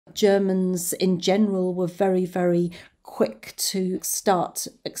Germans in general were very, very quick to start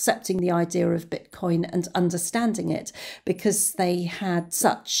accepting the idea of Bitcoin and understanding it because they had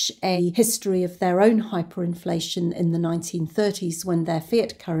such a history of their own hyperinflation in the 1930s when their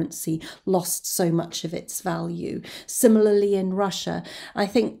fiat currency lost so much of its value. Similarly in Russia, I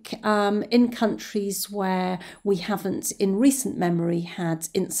think in countries where we haven't in recent memory had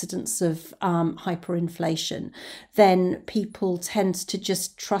incidents of hyperinflation, then people tend to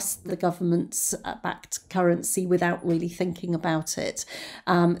just trust the government's backed currency without really thinking about it,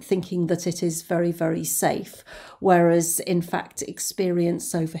 thinking that it is very, very safe. Whereas, in fact,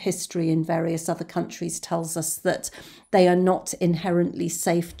 experience over history in various other countries tells us that they are not inherently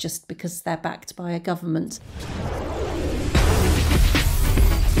safe just because they're backed by a government.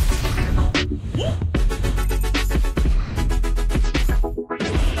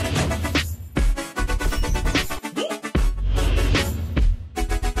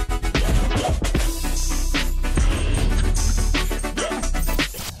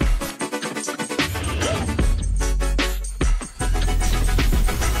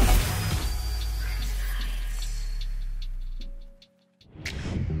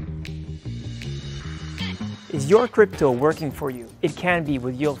 Is your crypto working for you? It can be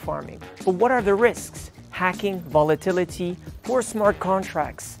with yield farming. But what are the risks? Hacking, volatility, poor smart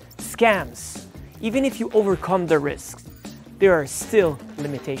contracts, scams. Even if you overcome the risks, there are still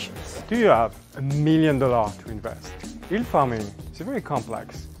limitations. Do you have $1 million to invest? Yield farming is a very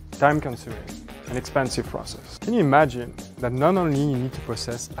complex, time-consuming, and expensive process. Can you imagine that not only you need to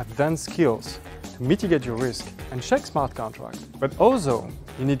possess advanced skills to mitigate your risk and check smart contracts, but also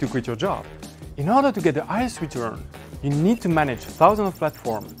you need to quit your job? In order to get the highest return, you need to manage thousands of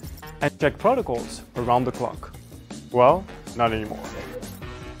platforms and check protocols around the clock. Well, not anymore.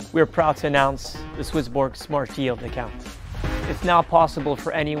 We're proud to announce the Swissborg Smart Yield account. It's now possible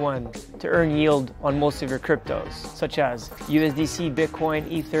for anyone to earn yield on most of your cryptos, such as USDC, Bitcoin,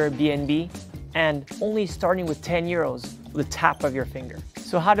 Ether, BNB, and only starting with 10 euros with a tap of your finger.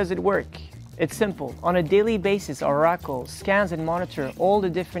 So how does it work? It's simple. On a daily basis, Oracle scans and monitors all the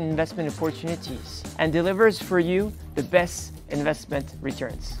different investment opportunities and delivers for you the best investment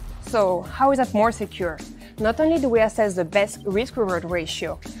returns. So how is that more secure? Not only do we assess the best risk-reward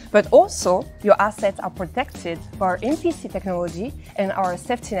ratio, but also your assets are protected by our MPC technology and our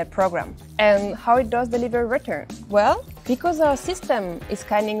safety net program. And how it does deliver return? Well, because our system is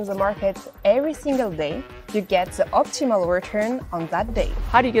scanning the market every single day, you get the optimal return on that day.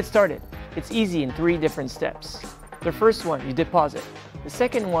 How do you get started? It's easy in 3 different steps. The first one, you deposit. The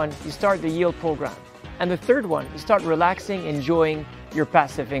second one, you start the yield program. And the third one, you start relaxing, enjoying your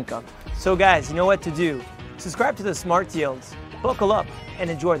passive income. So guys, you know what to do. Subscribe to the Smart Yields, buckle up, and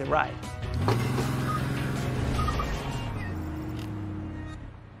enjoy the ride.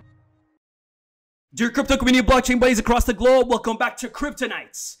 Dear crypto community blockchain buddies across the globe, welcome back to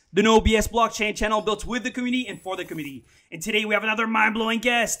Cryptonites, the no BS blockchain channel built with the community and for the community. And today we have another mind-blowing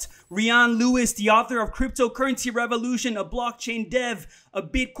guest, Rhian Lewis, the author of Cryptocurrency Revolution, a blockchain dev, a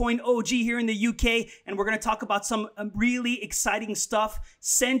Bitcoin OG here in the UK. And we're going to talk about some really exciting stuff,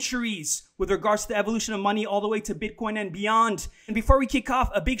 centuries with regards to the evolution of money all the way to Bitcoin and beyond. And before we kick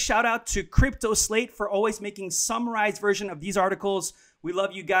off, a big shout out to Cryptolsate for always making summarized version of these articles. We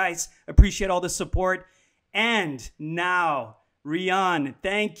love you guys. Appreciate all the support. And now, Rhian,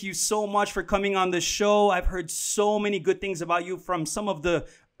 thank you so much for coming on the show. I've heard so many good things about you from some of the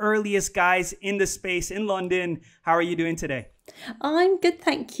earliest guys in the space in London. How are you doing today? I'm good,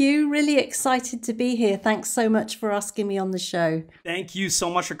 thank you. Really excited to be here. Thanks so much for asking me on the show. Thank you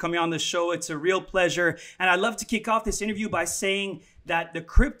so much for coming on the show. It's a real pleasure. And I'd love to kick off this interview by saying that the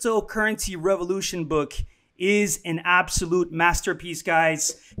Cryptocurrency Revolution book is an absolute masterpiece,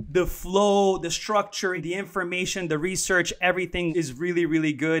 guys. The flow, the structure, the information, the research, everything is really,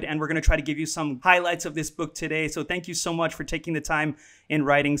 really good. And we're going to try to give you some highlights of this book today. So thank you so much for taking the time in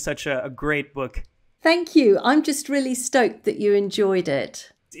writing such a great book. Thank you. I'm just really stoked that you enjoyed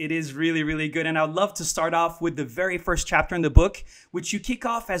it. It is really, really good. And I'd love to start off with the very first chapter in the book, which you kick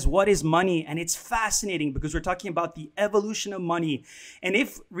off as what is money? And it's fascinating because we're talking about the evolution of money. And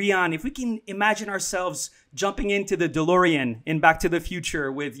Rhian, if we can imagine ourselves jumping into the DeLorean in Back to the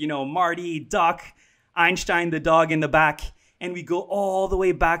Future with, Marty, Doc, Einstein, the dog in the back, and we go all the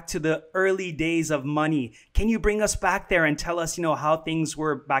way back to the early days of money. Can you bring us back there and tell us, how things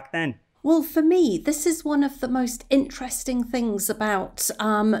were back then? Well, for me, this is one of the most interesting things about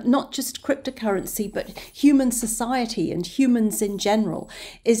not just cryptocurrency, but human society and humans in general,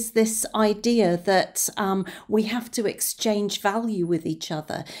 is this idea that we have to exchange value with each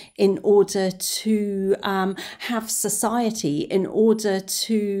other in order to have society, in order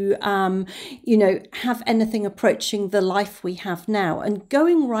to, have anything approaching the life we have now. And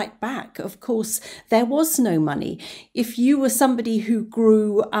going right back, of course, there was no money. If you were somebody who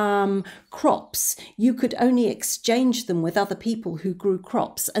grew crops, you could only exchange them with other people who grew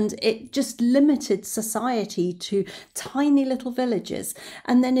crops, and it just limited society to tiny little villages.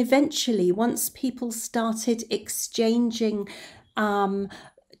 And then eventually, once people started exchanging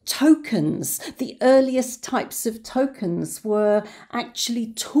tokens, the earliest types of tokens were actually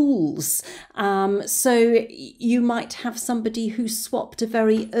tools. So you might have somebody who swapped a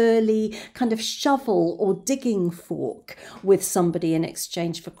very early kind of shovel or digging fork with somebody in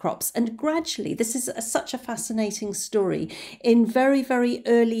exchange for crops. And gradually, this is such a fascinating story, in very, very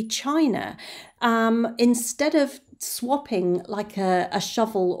early China, instead of swapping like a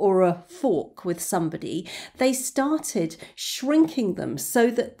shovel or a fork with somebody, they started shrinking them so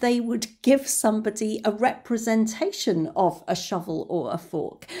that they would give somebody a representation of a shovel or a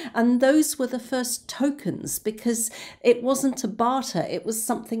fork. And those were the first tokens, because it wasn't a barter, it was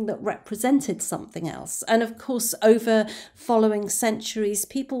something that represented something else. And of course, over following centuries,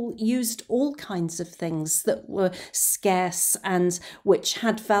 people used all kinds of things that were scarce and which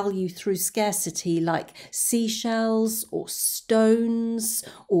had value through scarcity, like seashells or stones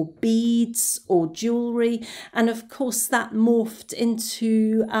or beads or jewelry. And of course that morphed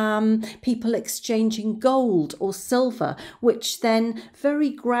into people exchanging gold or silver, which then very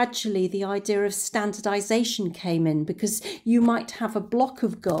gradually the idea of standardization came in, because you might have a block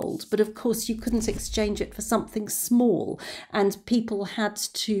of gold, but of course you couldn't exchange it for something small, and people had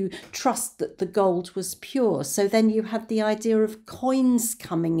to trust that the gold was pure. So then you had the idea of coins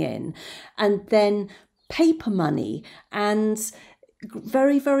coming in, and then paper money, and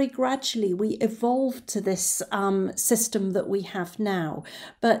very, very gradually we evolved to this system that we have now.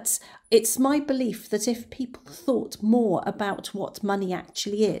 But it's my belief that if people thought more about what money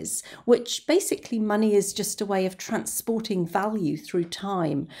actually is, which basically money is just a way of transporting value through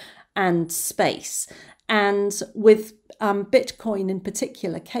time and space, and with Bitcoin in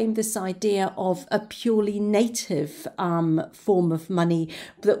particular came this idea of a purely native form of money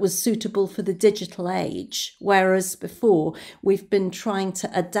that was suitable for the digital age, whereas before we've been trying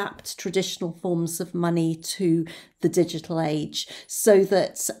to adapt traditional forms of money to the digital age, so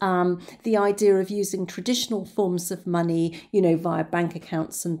that the idea of using traditional forms of money, via bank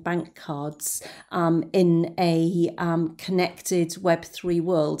accounts and bank cards in a connected Web3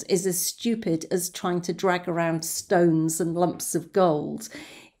 world is as stupid as trying to drag around stones and lumps of gold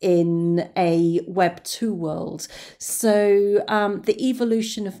in a Web 2 world. So the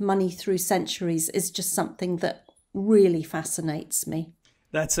evolution of money through centuries is just something that really fascinates me.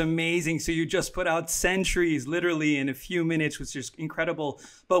 That's amazing. So you just put out centuries literally in a few minutes, which is incredible.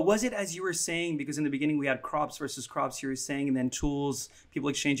 But was it, as you were saying, because in the beginning we had crops versus crops, you were saying, and then tools, people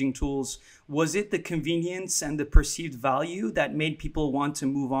exchanging tools. Was it the convenience and the perceived value that made people want to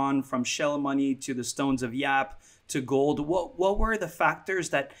move on from shell money to the stones of Yap to gold? What were the factors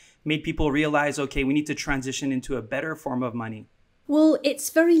that made people realize, okay, we need to transition into a better form of money? Well,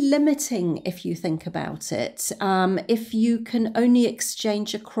 it's very limiting if you think about it. If you can only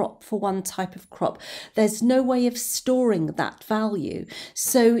exchange a crop for one type of crop, there's no way of storing that value.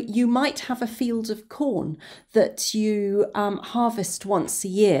 So you might have a field of corn that you harvest once a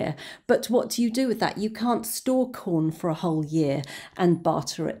year, but what do you do with that? You can't store corn for a whole year and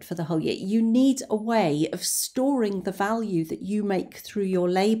barter it for the whole year. You need a way of storing the value that you make through your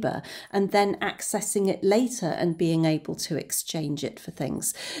labor and then accessing it later and being able to exchange it for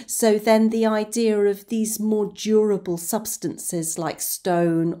things. So then the idea of these more durable substances like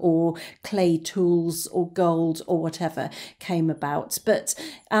stone or clay tools or gold or whatever came about. But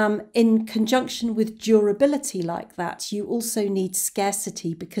in conjunction with durability like that, you also need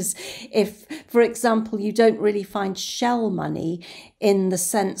scarcity, because if, for example, you don't really find shell money in the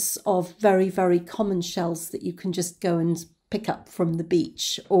sense of very, very common shells that you can just go and pick up from the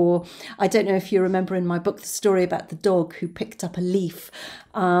beach. Or I don't know if you remember in my book the story about the dog who picked up a leaf,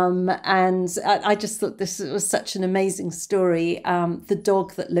 and I just thought this was such an amazing story. The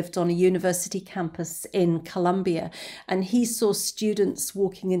dog that lived on a university campus in Colombia, and he saw students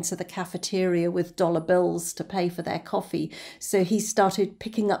walking into the cafeteria with dollar bills to pay for their coffee, so he started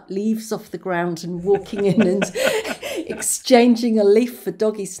picking up leaves off the ground and walking in and exchanging a leaf for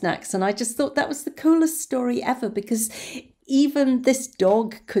doggy snacks. And I just thought that was the coolest story ever, because even this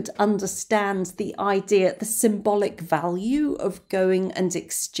dog could understand the idea, the symbolic value of going and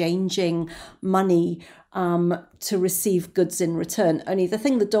exchanging money to receive goods in return. Only the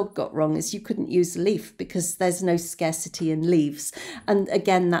thing the dog got wrong is you couldn't use a leaf because there's no scarcity in leaves. And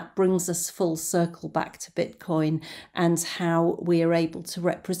again, that brings us full circle back to Bitcoin and how we are able to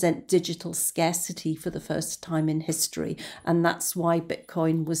represent digital scarcity for the first time in history. And that's why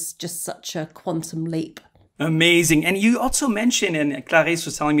Bitcoin was just such a quantum leap. Amazing. And you also mentioned, and Clarisse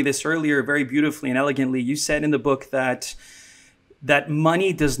was telling me this earlier very beautifully and elegantly, you said in the book that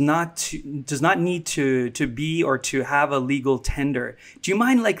money does not need to be or to have a legal tender. Do you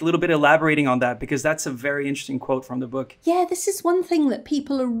mind like a little bit elaborating on that? Because that's a very interesting quote from the book. Yeah, this is one thing that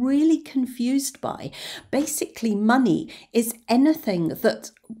people are really confused by. Basically, money is anything that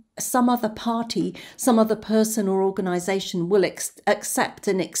some other party, some other person or organization will accept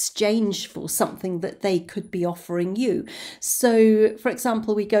in exchange for something that they could be offering you. So, for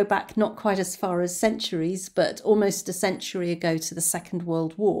example, we go back not quite as far as centuries, but almost a century ago to the Second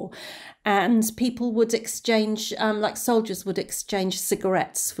World War. And people would exchange, like soldiers would exchange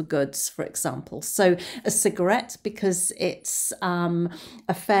cigarettes for goods, for example. So a cigarette, because it's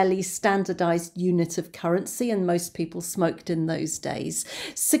a fairly standardized unit of currency and most people smoked in those days,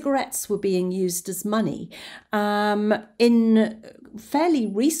 cigarettes were being used as money. In fairly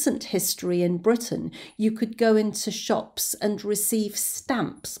recent history in Britain, you could go into shops and receive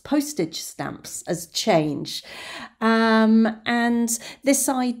stamps, postage stamps, as change. And this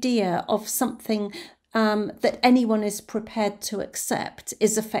idea of something that anyone is prepared to accept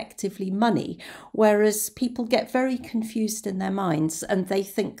is effectively money, whereas people get very confused in their minds and they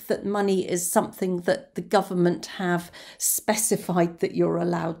think that money is something that the government have specified that you're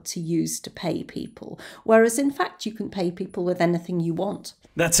allowed to use to pay people, whereas in fact you can pay people with anything you want.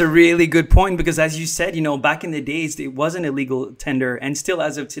 That's a really good point, because as you said, you know, back in the days, it wasn't a legal tender. And still,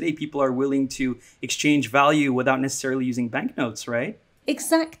 as of today, people are willing to exchange value without necessarily using banknotes, right?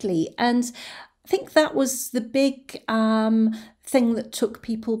 Exactly. And I think that was the big thing that took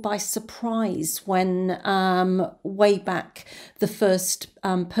people by surprise when way back the first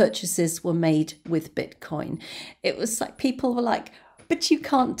purchases were made with Bitcoin. It was like people were like, but you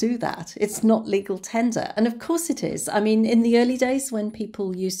can't do that. It's not legal tender. And of course it is. I mean, in the early days when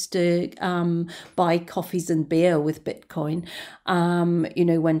people used to buy coffees and beer with Bitcoin, you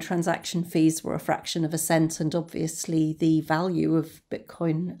know, when transaction fees were a fraction of a cent, and obviously the value of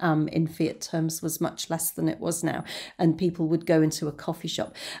Bitcoin in fiat terms was much less than it was now. And people would go into a coffee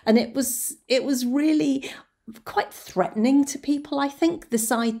shop. And it was really quite threatening to people, I think,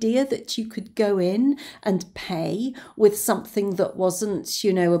 this idea that you could go in and pay with something that wasn't,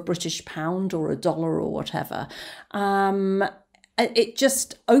 you know, a British pound or a dollar or whatever. It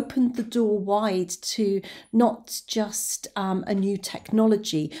just opened the door wide to not just a new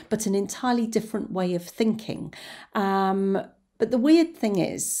technology, but an entirely different way of thinking. But the weird thing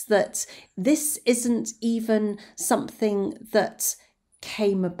is that this isn't even something that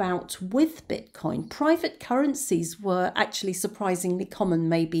came about with Bitcoin. Private currencies were actually surprisingly common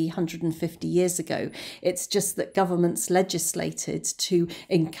maybe 150 years ago. It's just that governments legislated to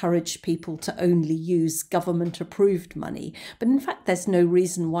encourage people to only use government-approved money. But in fact, there's no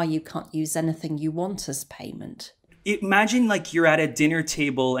reason why you can't use anything you want as payment. Imagine like you're at a dinner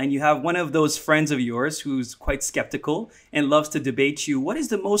table and you have one of those friends of yours who's quite skeptical and loves to debate you. What is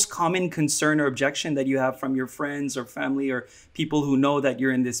the most common concern or objection that you have from your friends or family or people who know that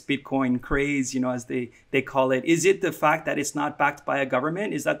you're in this Bitcoin craze, you know, as they call it? Is it the fact that it's not backed by a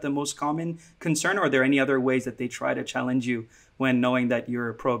government? Is that the most common concern? Or are there any other ways that they try to challenge you when knowing that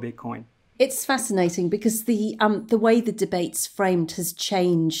you're pro-Bitcoin? It's fascinating because the way the debate's framed has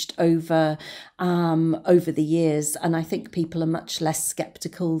changed over the years, and I think people are much less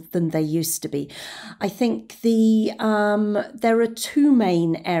skeptical than they used to be. I think there are two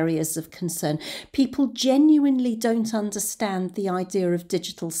main areas of concern. People genuinely don't understand the idea of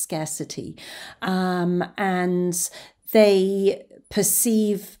digital scarcity, and they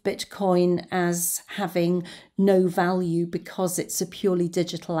perceive Bitcoin as having no value because it's a purely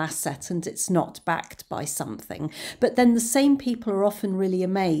digital asset and it's not backed by something. But then the same people are often really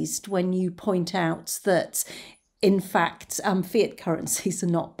amazed when you point out that in fact, fiat currencies are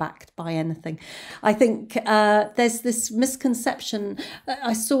not backed by anything. I think there's this misconception.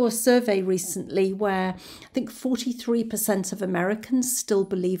 I saw a survey recently where I think 43% of Americans still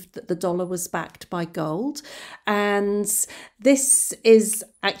believed that the dollar was backed by gold. And this is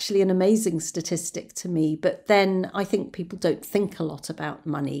actually an amazing statistic to me. But then I think people don't think a lot about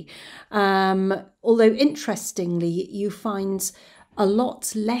money. Although interestingly, you find a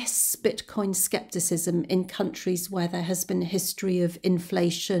lot less Bitcoin skepticism in countries where there has been a history of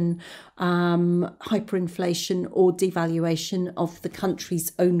inflation, hyperinflation, or devaluation of the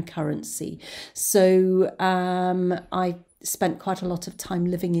country's own currency. So I spent quite a lot of time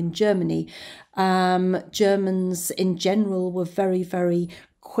living in Germany. Germans in general were very, very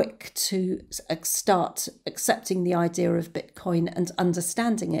quick to start accepting the idea of Bitcoin and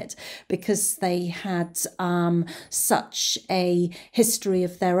understanding it, because they had such a history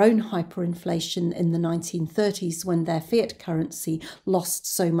of their own hyperinflation in the 1930s when their fiat currency lost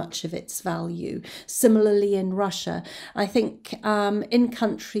so much of its value. Similarly in Russia, I think in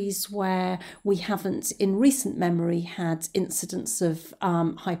countries where we haven't in recent memory had incidents of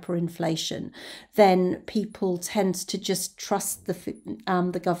hyperinflation, then people tend to just trust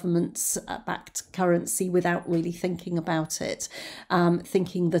the government's backed currency without really thinking about it,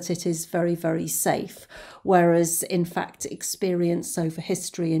 thinking that it is very, very safe. Whereas, in fact, experience over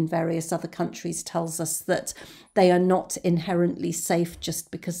history in various other countries tells us that they are not inherently safe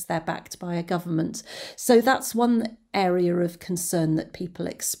just because they're backed by a government. So that's one area of concern that people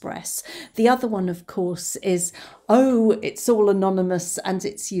express. The other one, of course, is, oh, it's all anonymous and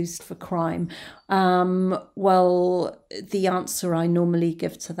it's used for crime. Well, the answer I normally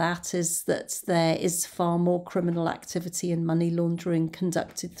give to that is that there is far more criminal activity and money laundering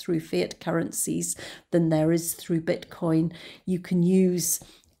conducted through fiat currencies than there is through Bitcoin. You can use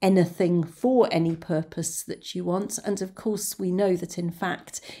anything for any purpose that you want. And of course, we know that, in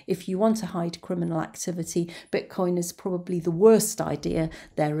fact, if you want to hide criminal activity, Bitcoin is probably the worst idea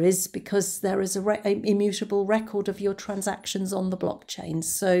there is, because there is a immutable record of your transactions on the blockchain.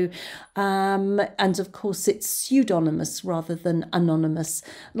 So, and of course, it's pseudonymous rather than anonymous.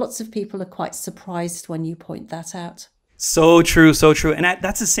 Lots of people are quite surprised when you point that out. So true, so true. And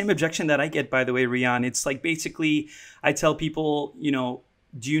that's the same objection that I get, by the way, Rhian. It's like, basically, I tell people, you know,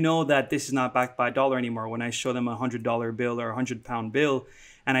 do you know that this is not backed by a dollar anymore? When I show them a $100 bill or a £100 bill,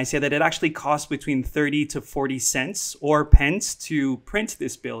 and I say that it actually costs between 30 to 40 cents or pence to print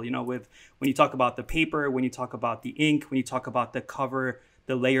this bill, you know, when you talk about the paper, when you talk about the ink, when you talk about the cover,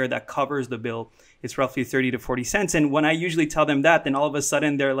 the layer that covers the bill, it's roughly 30 to 40 cents. And when I usually tell them that, then all of a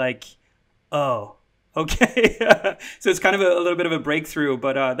sudden they're like, oh, okay. So it's kind of a little bit of a breakthrough,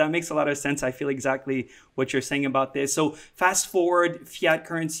 but that makes a lot of sense. I feel exactly what you're saying about this. So fast forward, fiat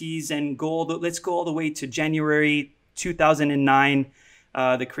currencies and gold. Let's go all the way to January 2009,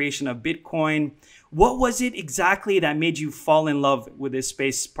 the creation of Bitcoin. What was it exactly that made you fall in love with this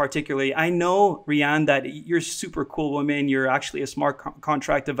space particularly? I know, Rhian, that you're a super cool woman. You're actually a smart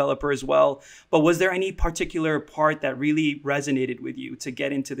contract developer as well. But was there any particular part that really resonated with you to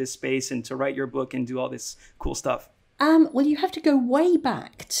get into this space and to write your book and do all this cool stuff? Well, you have to go way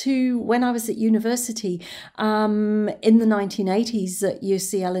back to when I was at university in the 1980s at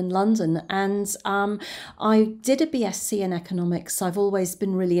UCL in London. And I did a BSc in economics. I've always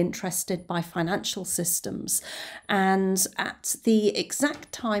been really interested by financial systems. And at the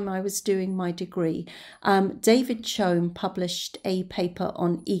exact time I was doing my degree, David Choam published a paper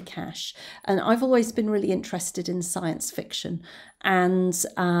on Ecash. And I've always been really interested in science fiction. And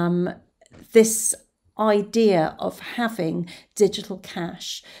this idea of having digital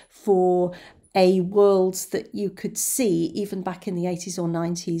cash for a world that you could see even back in the 80s or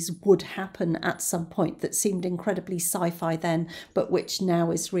 90s would happen at some point, that seemed incredibly sci-fi then, but which now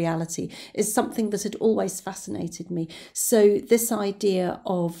is reality, is something that had always fascinated me. So this idea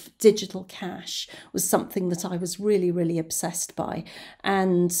of digital cash was something that I was really, really obsessed by.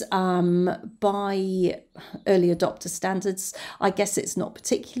 And by early adopter standards, I guess it's not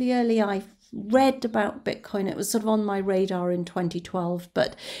particularly early. I read about Bitcoin. It was sort of on my radar in 2012,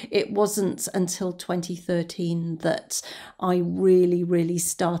 but it wasn't until 2013 that I really, really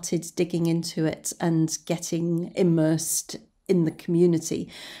started digging into it and getting immersed in the community.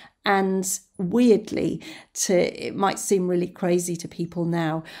 And weirdly, it might seem really crazy to people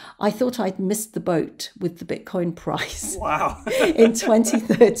now, I thought I'd missed the boat with the Bitcoin price. Wow. In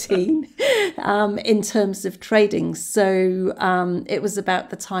 2013 in terms of trading. So it was about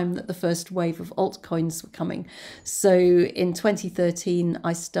the time that the first wave of altcoins were coming. So in 2013,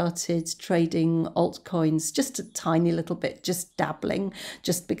 I started trading altcoins just a tiny little bit, just dabbling,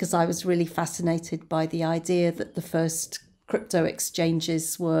 just because I was really fascinated by the idea that the first crypto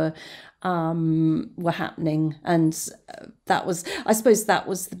exchanges were happening, and I suppose that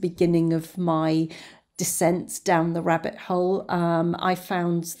was the beginning of my descent down the rabbit hole. I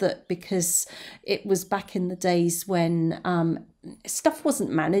found that because it was back in the days when stuff wasn't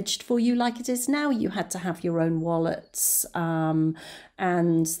managed for you like it is now. You had to have your own wallets, and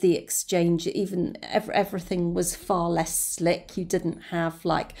the exchange, even everything was far less slick. You didn't have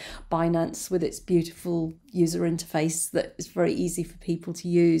like Binance with its beautiful user interface that is very easy for people to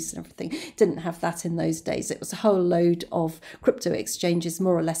use and everything. Didn't have that in those days. It was a whole load of crypto exchanges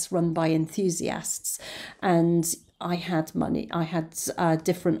more or less run by enthusiasts, and I had money. I had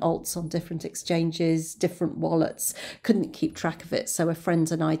different alts on different exchanges, different wallets, couldn't keep track of it. So a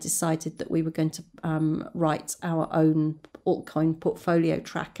friend and I decided that we were going to write our own altcoin portfolio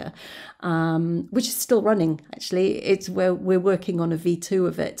tracker, which is still running. Actually, we're working on a V2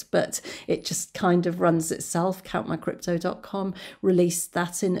 of it, but it just kind of runs itself. CountMyCrypto.com released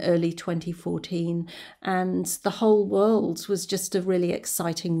that in early 2014, and the whole world was just a really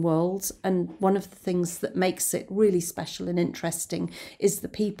exciting world. And one of the things that makes it really special and interesting is the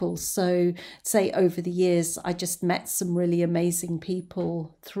people. So say over the years, I just met some really amazing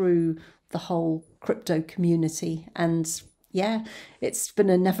people through the whole crypto community, and yeah, it's been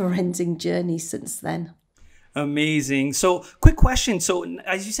a never-ending journey since then. Amazing. So quick question. So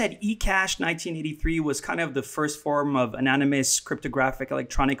as you said, Ecash 1983 was kind of the first form of anonymous cryptographic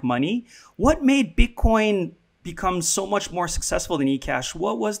electronic money. What made Bitcoin become so much more successful than Ecash?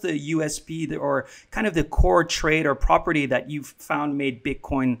 What was the USP or kind of the core trait or property that you've found made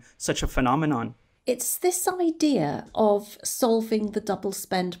Bitcoin such a phenomenon? It's this idea of solving the double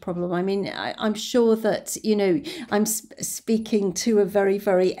spend problem. I mean, I'm sure that, you know, I'm speaking to a very,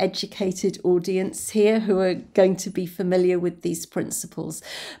 very educated audience here who are going to be familiar with these principles.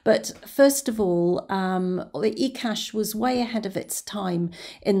 But first of all, Ecash was way ahead of its time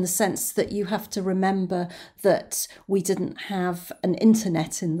in the sense that you have to remember that we didn't have an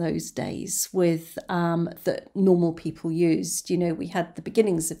internet in those days with that normal people used. You know, we had the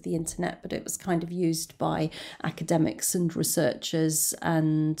beginnings of the internet, but it was kind of used by academics and researchers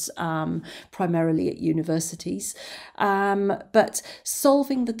and primarily at universities. But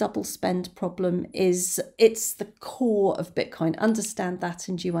solving the double spend problem it's the core of Bitcoin. Understand that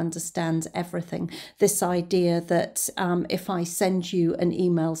and you understand everything. This idea that if I send you an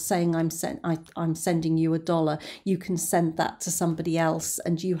email saying I'm sending you $1, you can send that to somebody else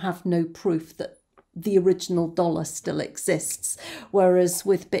and you have no proof that the original dollar still exists. Whereas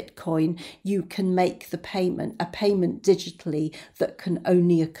with Bitcoin, you can make a payment digitally that can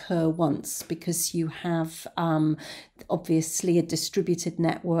only occur once because you have obviously a distributed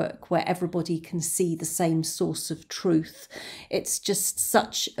network where everybody can see the same source of truth. It's just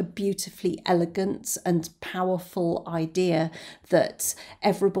such a beautifully elegant and powerful idea that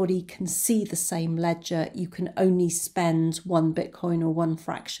everybody can see the same ledger. You can only spend one Bitcoin or one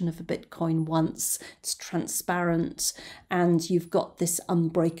fraction of a Bitcoin once. It's transparent and you've got this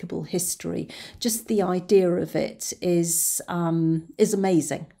unbreakable history. Just the idea of it is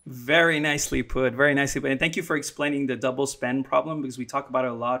amazing. Very nicely put, very nicely put. And thank you for explaining the double spend problem, because we talk about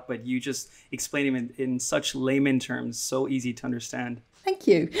it a lot, but you just explain it in such layman terms, so easy to understand. Thank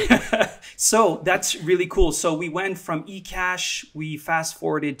you. So that's really cool. So we went from Ecash, we fast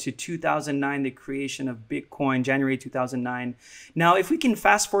forwarded to 2009, the creation of Bitcoin, January 2009. Now, if we can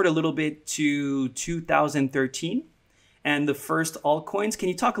fast forward a little bit to 2013 and the first altcoins, can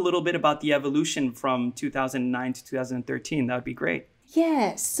you talk a little bit about the evolution from 2009 to 2013? That would be great.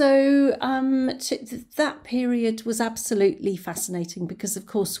 Yeah, so that period was absolutely fascinating because, of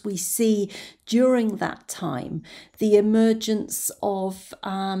course, we see during that time the emergence of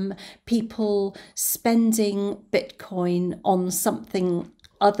people spending Bitcoin on something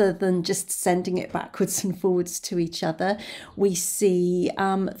other than just sending it backwards and forwards to each other. We see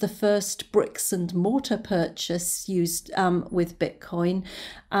the first bricks and mortar purchase used with Bitcoin,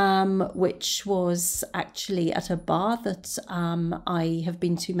 which was actually at a bar that I have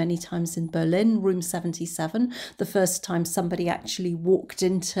been to many times in Berlin, room 77, the first time somebody actually walked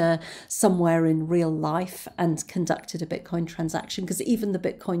into somewhere in real life and conducted a Bitcoin transaction, because even the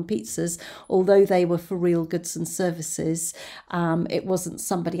Bitcoin pizzas, although they were for real goods and services, it wasn't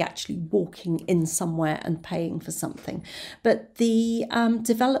somebody actually walking in somewhere and paying for something. But the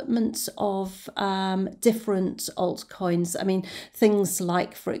development of different altcoins, I mean, things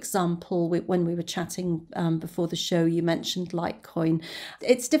like, for example, when we were chatting before the show, you mentioned Litecoin.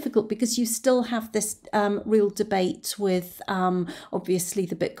 It's difficult because you still have this real debate with obviously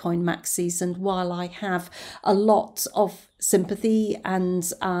the Bitcoin maxis. And while I have a lot of sympathy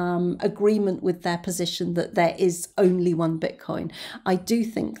and agreement with their position that there is only one Bitcoin, I do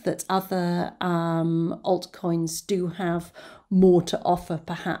think that other altcoins do have more to offer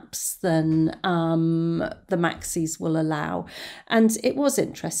perhaps than the maxis will allow. And it was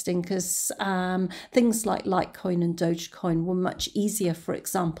interesting because things like Litecoin and Dogecoin were much easier, for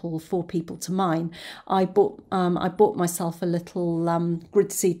example, for people to mine. I bought myself a little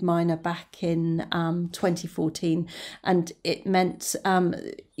grid seed miner back in 2014, and it meant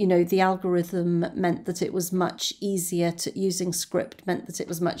the algorithm meant that it was much easier to, using script meant that it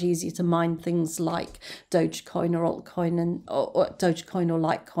was much easier to mine things like Dogecoin or altcoin or Dogecoin or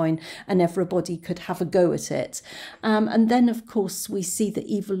Litecoin, and everybody could have a go at it. And then, of course, we see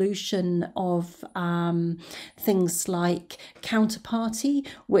the evolution of things like Counterparty,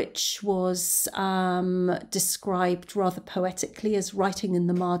 which was described rather poetically as writing in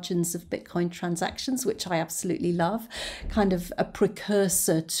the margins of Bitcoin transactions, which I absolutely love, kind of a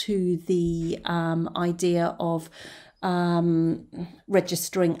precursor to the idea of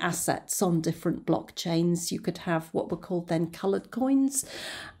registering assets on different blockchains. You could have what were called then colored coins.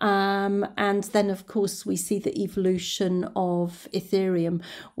 And then, of course, we see the evolution of Ethereum,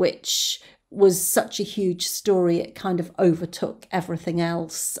 which was such a huge story, it kind of overtook everything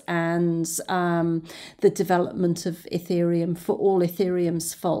else. And the development of Ethereum, for all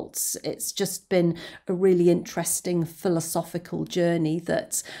Ethereum's faults, it's just been a really interesting philosophical journey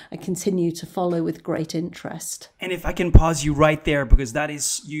that I continue to follow with great interest. And if I can pause you right there, because that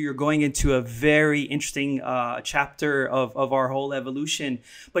is, you're going into a very interesting chapter of our whole evolution.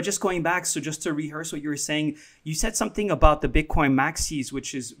 But just going back, so just to rehearse what you were saying, you said something about the Bitcoin maxis,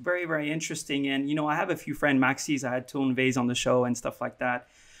 which is very, very interesting. And, I have a few friend maxis. I had Tone Vase on the show and stuff like that.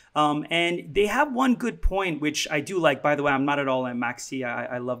 And they have one good point, which I do like. By the way, I'm not at all a maxi.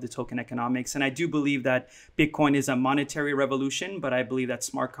 I love the token economics. And I do believe that Bitcoin is a monetary revolution, but I believe that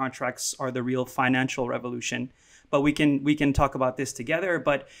smart contracts are the real financial revolution. But we can talk about this together.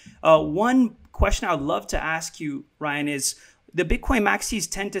 But one question I would love to ask you, Rhian, is the Bitcoin maxis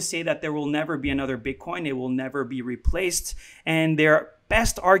tend to say that there will never be another Bitcoin. It will never be replaced. And their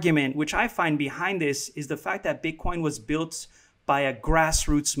best argument, which I find behind this, is the fact that Bitcoin was built by a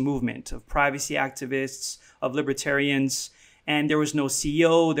grassroots movement of privacy activists, of libertarians, and there was no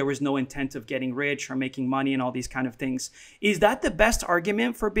CEO, there was no intent of getting rich or making money and all these kind of things. Is that the best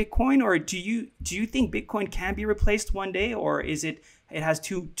argument for Bitcoin, or do you think Bitcoin can be replaced one day, or is it has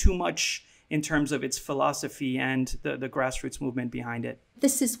too much in terms of its philosophy and the grassroots movement behind it?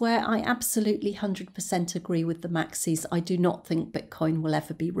 This is where I absolutely 100% agree with the maxis. I do not think Bitcoin will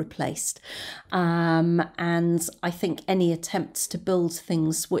ever be replaced. And I think any attempts to build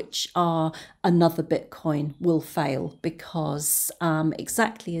things which are another Bitcoin will fail because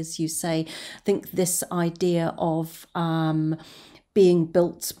exactly as you say, I think this idea of being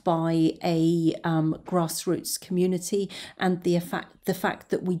built by a grassroots community and the fact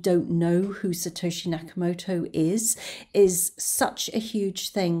that we don't know who Satoshi Nakamoto is such a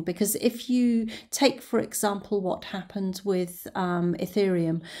huge thing. Because if you take, for example, what happened with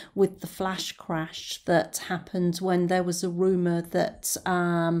Ethereum, with the flash crash that happened when there was a rumor that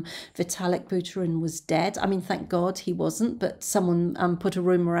Vitalik Buterin was dead. I mean, thank God he wasn't, but someone put a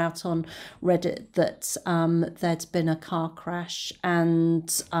rumor out on Reddit that there'd been a car crash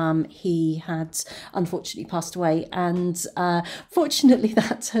and he had unfortunately passed away. And fortunately,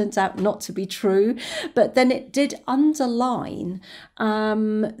 that turned out not to be true. But then it did underline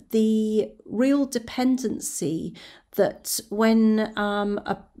the real dependency that when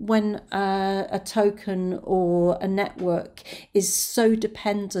a token or a network is so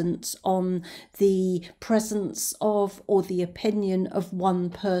dependent on the presence of or the opinion of one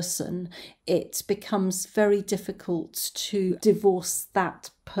person, it becomes very difficult to divorce that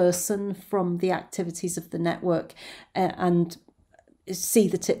person from the activities of the network and see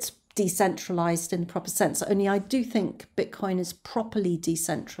that it's decentralized in the proper sense. Only I do think Bitcoin is properly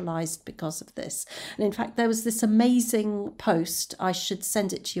decentralized because of this. And in fact, there was this amazing post. I should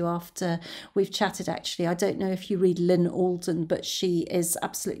send it to you after we've chatted, actually. I don't know if you read Lynn Alden, but she is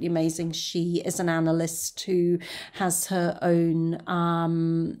absolutely amazing. She is an analyst who has her own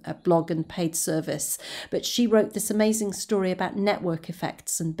blog and paid service. But she wrote this amazing story about network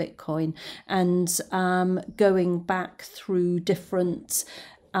effects and Bitcoin and going back through different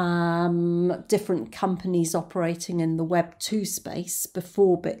companies operating in the Web 2 space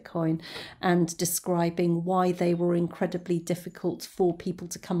before Bitcoin and describing why they were incredibly difficult for people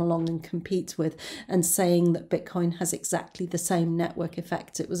to come along and compete with, and saying that Bitcoin has exactly the same network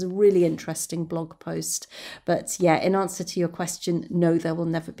effect. It was a really interesting blog post. But yeah, in answer to your question, no, there will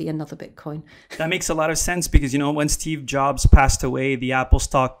never be another Bitcoin. That makes a lot of sense because, when Steve Jobs passed away, the Apple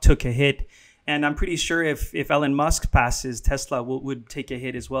stock took a hit. And I'm pretty sure if Elon Musk passes, Tesla would take a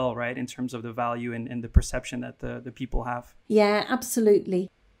hit as well, right? In terms of the value and the perception that the people have. Yeah, absolutely.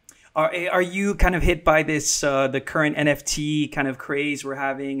 Are you kind of hit by this, the current NFT kind of craze we're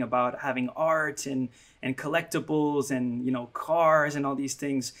having about having art and collectibles and, you know, cars and all these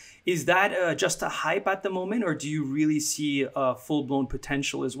things? Is that just a hype at the moment, or do you really see a full-blown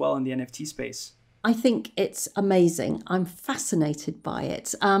potential as well in the NFT space? I think it's amazing. I'm fascinated by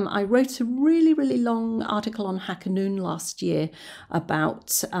it. I wrote a really, really long article on Hackanoon last year about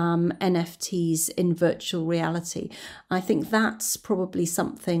NFTs in virtual reality. I think that's probably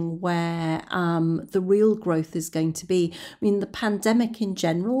something where the real growth is going to be. I mean, the pandemic in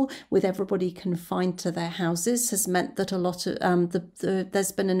general, with everybody confined to their houses, has meant that a lot of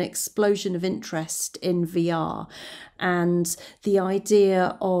there's been an explosion of interest in VR. And the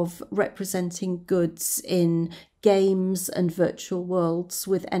idea of representing goods in games and virtual worlds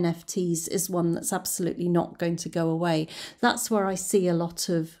with NFTs is one that's absolutely not going to go away. That's where I see a lot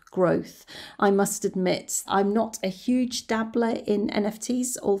of growth. I must admit, I'm not a huge dabbler in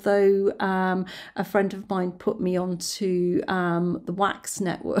NFTs, although a friend of mine put me onto the Wax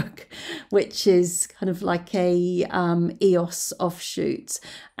network, which is kind of like a EOS offshoot.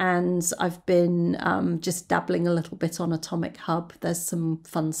 And I've been just dabbling a little bit on Atomic Hub. There's some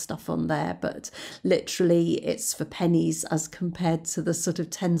fun stuff on there, but literally it's for pennies as compared to the sort of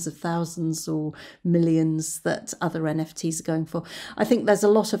tens of thousands or millions that other NFTs are going for. I think there's a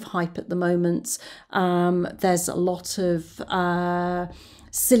lot of hype at the moment. There's a lot of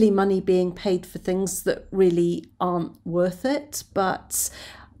silly money being paid for things that really aren't worth it, but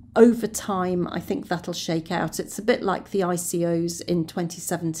over time, I think that'll shake out. It's a bit like the ICOs in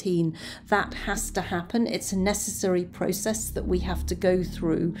 2017. That has to happen. It's a necessary process that we have to go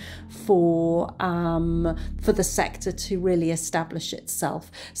through for the sector to really establish itself.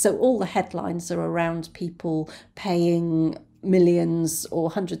 So all the headlines are around people paying millions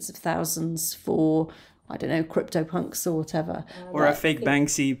or hundreds of thousands for, I don't know, CryptoPunks or whatever. Or a fake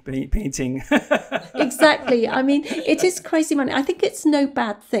Banksy painting. Exactly. I mean, it is crazy money. I think it's no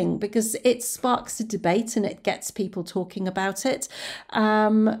bad thing because it sparks a debate and it gets people talking about it.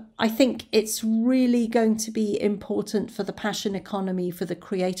 I think it's really going to be important for the passion economy, for the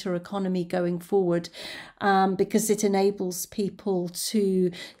creator economy going forward, because it enables people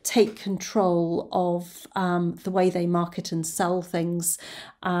to take control of the way they market and sell things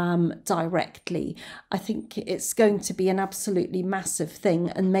directly. I think it's going to be an absolutely massive thing,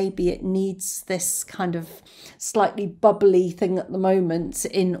 and maybe it needs this kind of slightly bubbly thing at the moment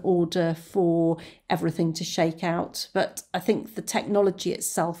in order for everything to shake out. But I think the technology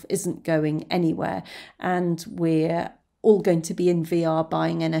itself isn't going anywhere, and we're all going to be in VR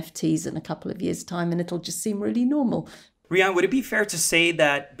buying NFTs in a couple of years' time, and it'll just seem really normal. Rhian, would it be fair to say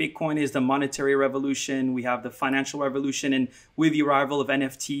that Bitcoin is the monetary revolution? We have the financial revolution, and with the arrival of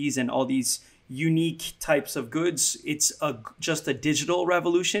NFTs and all these unique types of goods, it's just a digital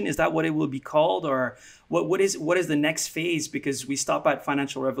revolution? Is that what it will be called? Or what is the next phase? Because we stop at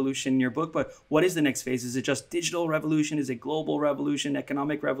financial revolution in your book, but what is the next phase? Is it just digital revolution? Is it global revolution,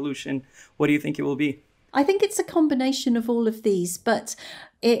 economic revolution? What do you think it will be? I think it's a combination of all of these, but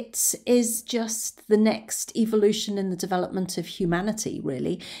it is just the next evolution in the development of humanity,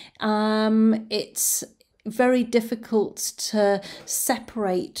 really. It's very difficult to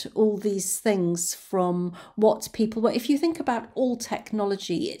separate all these things from what people were. If you think about all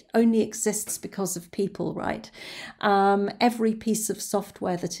technology, it only exists because of people, right? Every piece of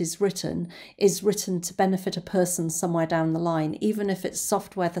software that is written to benefit a person somewhere down the line, even if it's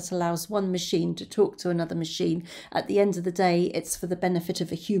software that allows one machine to talk to another machine. At the end of the day, it's for the benefit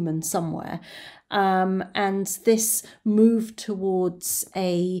of a human somewhere. And this move towards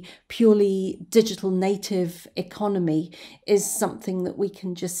a purely digital native economy is something that we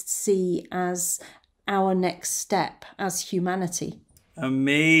can just see as our next step as humanity.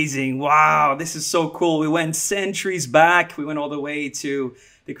 Amazing. Wow, this is so cool. We went centuries back. We went all the way to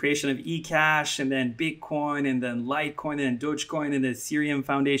the creation of Ecash, and then Bitcoin, and then Litecoin, and then Dogecoin, and the Ethereum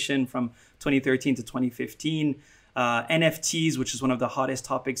Foundation from 2013 to 2015. NFTs, which is one of the hottest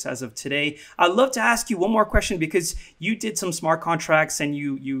topics as of today. I'd love to ask you one more question, because you did some smart contracts and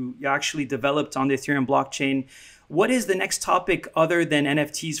you actually developed on the Ethereum blockchain. What is the next topic other than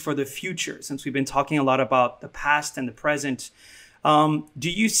NFTs for the future? Since we've been talking a lot about the past and the present, do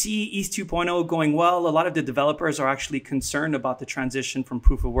you see ETH 2.0 going well? A lot of the developers are actually concerned about the transition from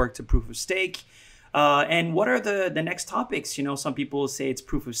proof of work to proof of stake. And what are the next topics? You know, some people say it's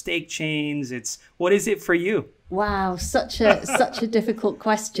proof of stake chains. What is it for you? Wow, such a difficult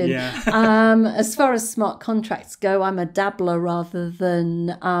question. Yeah. As far as smart contracts go, I'm a dabbler rather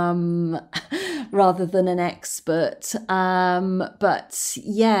than an expert. But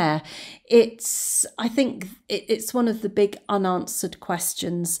yeah, I think it's one of the big unanswered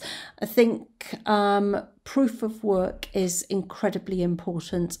questions. I think proof of work is incredibly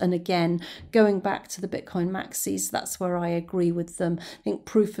important. And again, going back to the Bitcoin maxis, that's where I agree with them. I think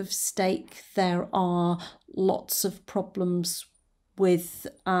proof of stake, there are lots of problems with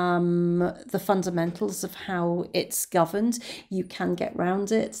the fundamentals of how it's governed. You can get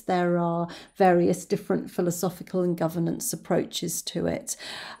around it. There are various different philosophical and governance approaches to it.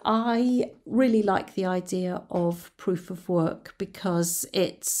 I really like the idea of proof of work because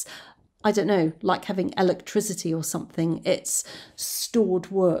it's, I don't know, like having electricity or something. It's stored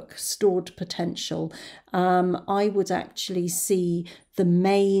work, stored potential. I would actually see the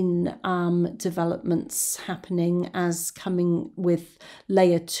main developments happening as coming with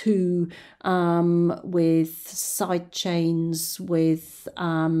layer 2, with side chains, with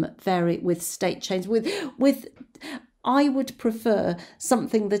state chains, with I would prefer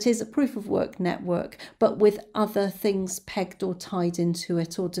something that is a proof of work network, but with other things pegged or tied into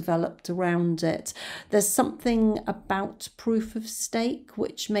it or developed around it. There's something about proof of stake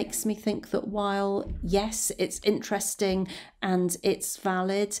which makes me think that while, yes, it's interesting and it's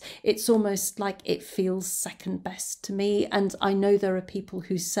valid, it's almost like it feels second best to me. And I know there are people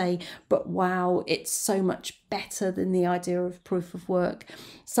who say, but wow, it's so much better than the idea of proof of work.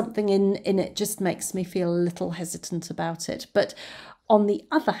 Something in it just makes me feel a little hesitant about it. But on the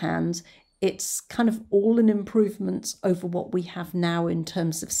other hand, it's kind of all an improvement over what we have now in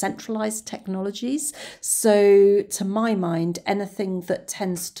terms of centralized technologies. So to my mind, anything that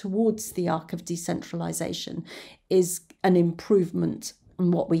tends towards the arc of decentralization is an improvement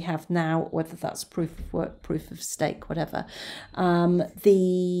on what we have now, whether that's proof of work, proof of stake, whatever.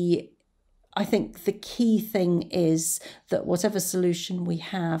 I think the key thing is that whatever solution we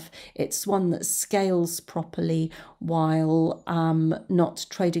have, it's one that scales properly while not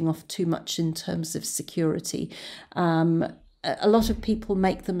trading off too much in terms of security. A lot of people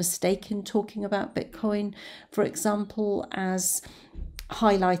make the mistake in talking about Bitcoin, for example, as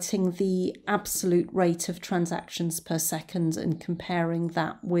highlighting the absolute rate of transactions per second and comparing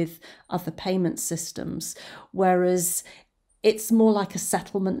that with other payment systems, whereas it's more like a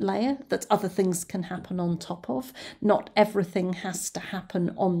settlement layer that other things can happen on top of. Not everything has to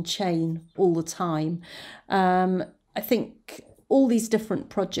happen on chain all the time. I think all these different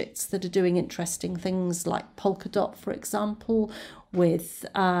projects that are doing interesting things like Polkadot, for example, with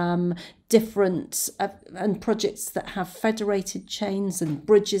different and projects that have federated chains and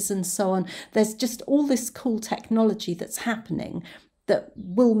bridges and so on. There's just all this cool technology that's happening that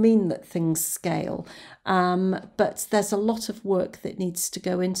will mean that things scale. But there's a lot of work that needs to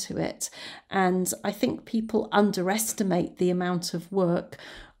go into it. And I think people underestimate the amount of work,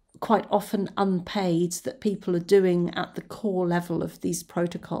 quite often unpaid, that people are doing at the core level of these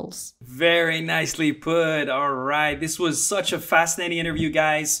protocols. Very nicely put. All right. This was such a fascinating interview,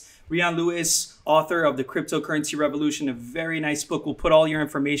 guys. Rhian Lewis, author of The Cryptocurrency Revolution, a very nice book. We'll put all your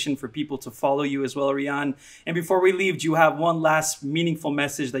information for people to follow you as well, Rhian. And before we leave, do you have one last meaningful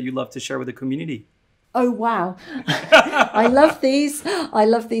message that you'd love to share with the community? Oh, wow. I love these. I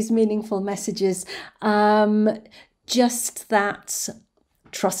love these meaningful messages. Just that,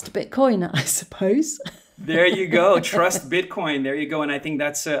 trust Bitcoin, I suppose. There you go. Trust Bitcoin. There you go. And I think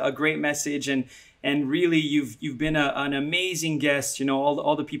that's a great message. And really, you've been an amazing guest. You know,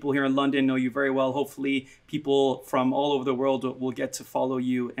 all the people here in London know you very well. Hopefully, people from all over the world will get to follow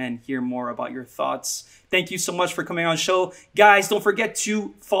you and hear more about your thoughts. Thank you so much for coming on the show. Guys, don't forget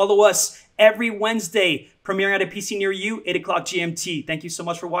to follow us every Wednesday, premiering at a PC near you, 8 o'clock GMT. Thank you so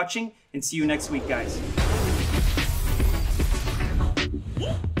much for watching, and see you next week, guys.